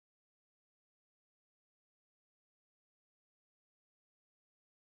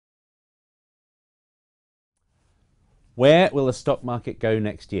Where will the stock market go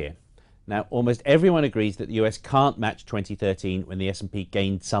next year? Now, almost everyone agrees that the US can't match 2013 when the S&P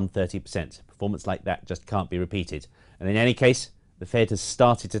gained some 30%. Performance like that just can't be repeated. And in any case, the Fed has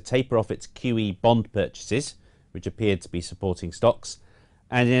started to taper off its QE bond purchases, which appeared to be supporting stocks.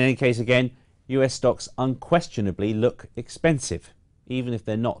 And in any case, again, US stocks unquestionably look expensive, even if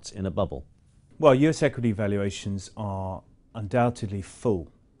they're not in a bubble. Well, US equity valuations are undoubtedly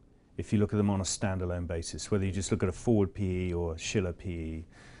full if you look at them on a standalone basis, whether you just look at a forward PE or a Schiller PE.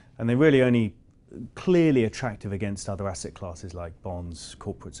 And they're really only clearly attractive against other asset classes like bonds,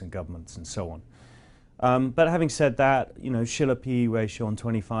 corporates and governments and so on. But having said that, Schiller PE ratio on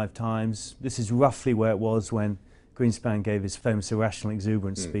 25 times, this is roughly where it was when Greenspan gave his famous irrational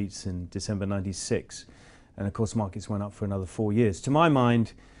exuberance speech in December 96. And of course markets went up for another 4 years. To my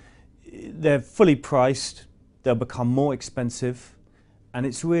mind, they're fully priced, they'll become more expensive, and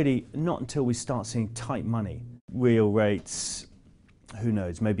it's really not until we start seeing tight money, real rates, who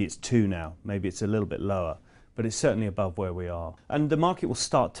knows, maybe it's 2 now, maybe it's a little bit lower, but it's certainly above where we are. And the market will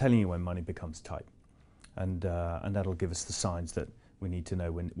start telling you when money becomes tight. And that'll give us the signs that we need to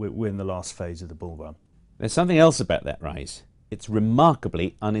know when we're in the last phase of the bull run. There's something else about that rise. It's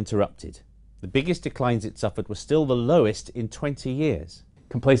remarkably uninterrupted. The biggest declines it suffered were still the lowest in 20 years.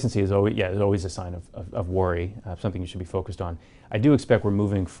 Complacency is always a sign of worry, something you should be focused on. I do expect we're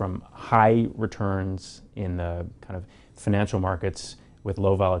moving from high returns in the kind of financial markets with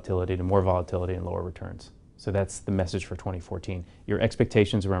low volatility to more volatility and lower returns. So that's the message for 2014. Your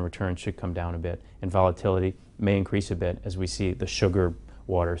expectations around returns should come down a bit, and volatility may increase a bit as we see the sugar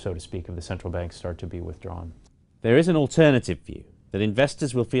water, so to speak, of the central banks start to be withdrawn. There is an alternative view that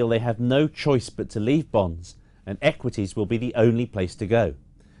investors will feel they have no choice but to leave bonds and equities will be the only place to go.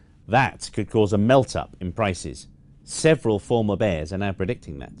 That could cause a melt-up in prices. Several former bears are now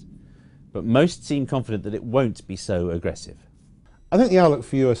predicting that. But most seem confident that it won't be so aggressive. I think the outlook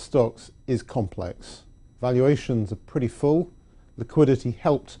for US stocks is complex. Valuations are pretty full. Liquidity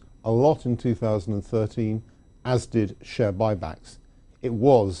helped a lot in 2013, as did share buybacks. It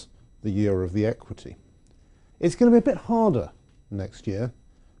was the year of the equity. It's going to be a bit harder next year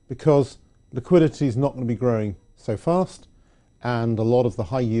because liquidity is not going to be growing so fast, and a lot of the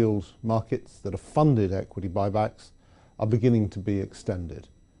high yield markets that have funded equity buybacks are beginning to be extended.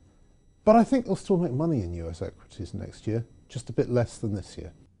 But I think they'll still make money in US equities next year, just a bit less than this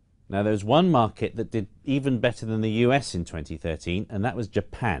year. Now there's one market that did even better than the US in 2013, and that was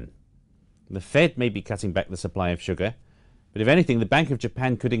Japan. The Fed may be cutting back the supply of sugar, but if anything, the Bank of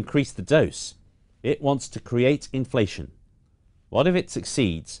Japan could increase the dose. It wants to create inflation. What if it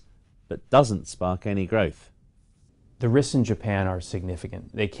succeeds, but doesn't spark any growth? The risks in Japan are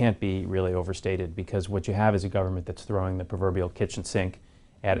significant. They can't be really overstated because what you have is a government that's throwing the proverbial kitchen sink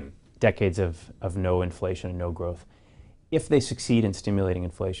at decades of no inflation and no growth. If they succeed in stimulating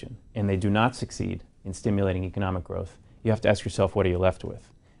inflation and they do not succeed in stimulating economic growth, you have to ask yourself, what are you left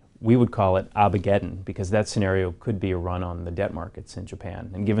with? We would call it Abegeddon because that scenario could be a run on the debt markets in Japan.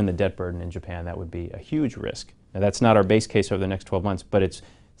 And given the debt burden in Japan, that would be a huge risk. Now that's not our base case over the next 12 months, but it's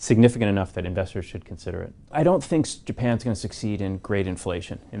significant enough that investors should consider it. I don't think Japan's going to succeed in great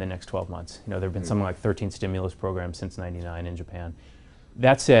inflation in the next 12 months. There have been something like 13 stimulus programs since '99 in Japan.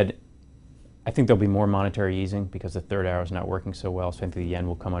 That said, I think there'll be more monetary easing because the third arrow is not working so well, so I think the yen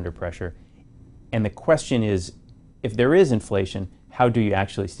will come under pressure. And the question is, if there is inflation, how do you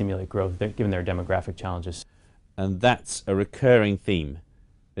actually stimulate growth given their demographic challenges? And that's a recurring theme.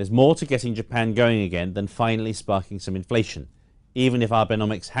 There's more to getting Japan going again than finally sparking some inflation, even if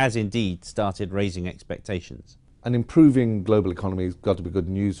Abenomics has indeed started raising expectations. An improving global economy has got to be good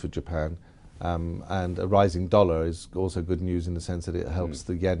news for Japan, and a rising dollar is also good news in the sense that it helps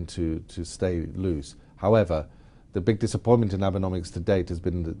the yen to stay loose. However, the big disappointment in Abenomics to date has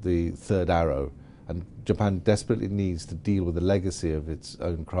been the third arrow, and Japan desperately needs to deal with the legacy of its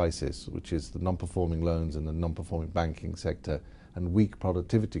own crisis, which is the non-performing loans and the non-performing banking sector and weak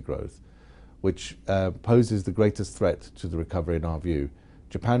productivity growth, which poses the greatest threat to the recovery in our view.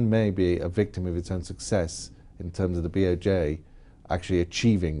 Japan may be a victim of its own success in terms of the BOJ actually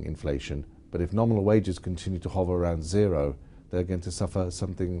achieving inflation, but if nominal wages continue to hover around zero, they're going to suffer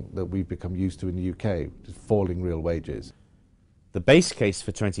something that we've become used to in the UK, which is falling real wages. The base case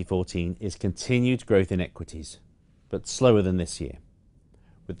for 2014 is continued growth in equities, but slower than this year.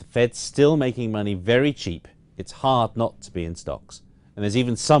 With the Fed still making money very cheap, it's hard not to be in stocks, and there's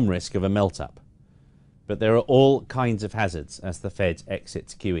even some risk of a melt-up. But there are all kinds of hazards as the Fed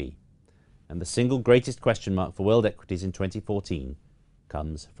exits QE, and the single greatest question mark for world equities in 2014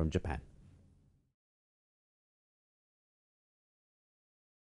 comes from Japan.